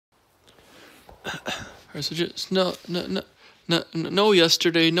Alright, so just no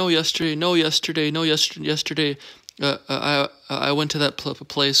yesterday, no yesterday, no yesterday, no yesterday. I went to that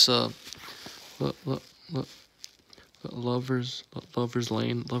place. Lo- lo- lo- lovers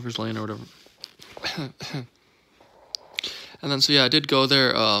lane or whatever. And then so yeah, I did go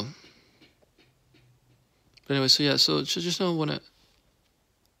there. But anyway, so yeah, so just know when it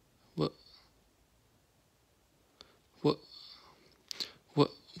what what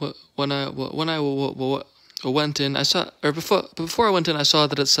when I went in, I saw, or before I went in, I saw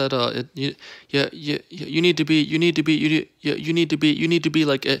that it said you need to be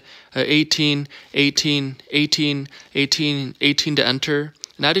like 18 to enter,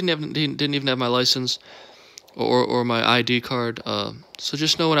 and I didn't even have my license or my ID card. So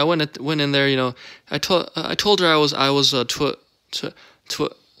just know when I went in there, I told her I was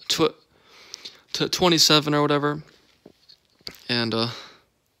 27 or whatever, and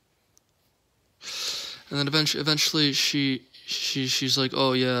then eventually she's like,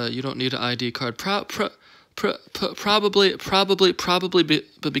 oh yeah, you don't need an ID card. Probably,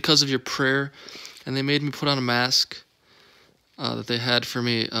 but because of your prayer, and they made me put on a mask that they had for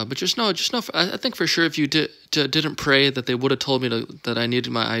me. But just know, I think for sure if you didn't pray, that they would have told me that I needed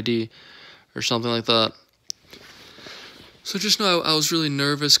my ID or something like that. So just know I was really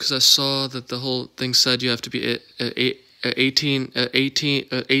nervous because I saw that the whole thing said you have to be 18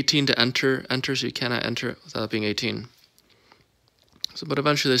 to enter, so you cannot enter without being 18. So, but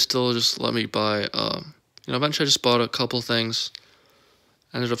eventually they still just let me buy. Eventually I just bought a couple things.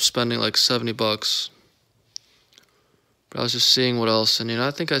 Ended up spending like $70. But I was just seeing what else, and I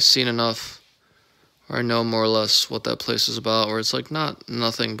think I've seen enough, or I know more or less what that place is about. Where it's like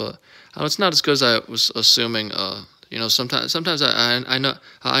nothing, but it's not as good as I was assuming. Sometimes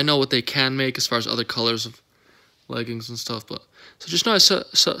I know what they can make as far as other colors of leggings and stuff, but so just know I saw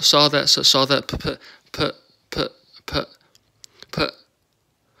that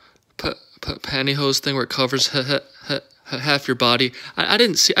pantyhose thing where it covers half your body. I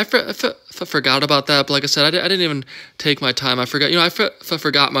didn't see. I forgot about that. But like I said, I didn't even take my time. I forgot. I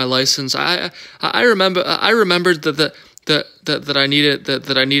forgot my license. I remembered that I needed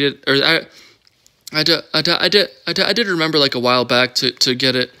or I did remember like a while back to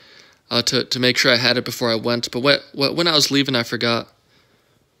get it. To make sure I had it before I went, but when I was leaving, I forgot.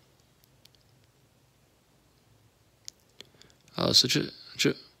 So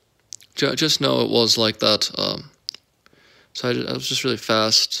just know it was like that. So I was just really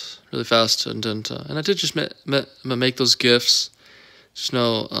fast, and I did just make those gifts. Just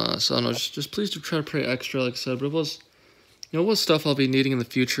know, so I don't know. Just please do try to pray extra, like I said. But it was. It was stuff I'll be needing in the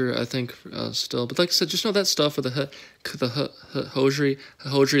future, I think, still. But like I said, just know that stuff with the hosiery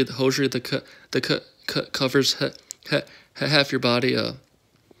that covers half your body.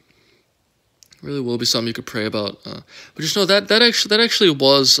 Really will be something you could pray about. But just know that actually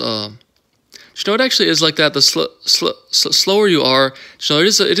was. Just know it actually is like that. The slower you are, just know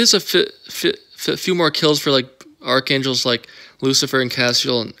it is a few more kills for like archangels like Lucifer and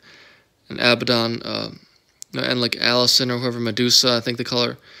Cassiel and Abaddon. And like Allison or whoever, Medusa, I think they call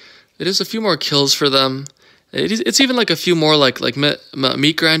her. It is a few more kills for them. It's even like a few more like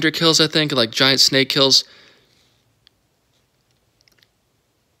meat grinder kills, I think, like giant snake kills.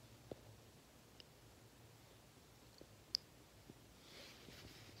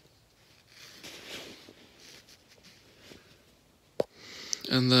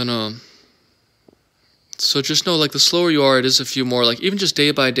 And then so just know, like, the slower you are, it is a few more, like, even just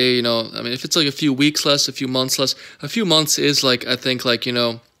day by day, I mean, if it's, like, a few weeks less, a few months less, a few months is, like, I think, like,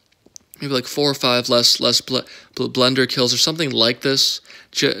 maybe, like, 4 or 5 less blender kills or something like this,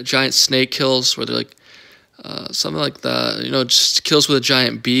 giant snake kills, where they're, like, something like that, just kills with a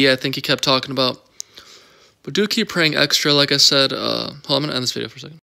giant bee, I think he kept talking about. But do keep praying extra, like I said. Hold on, I'm going to end this video for a second.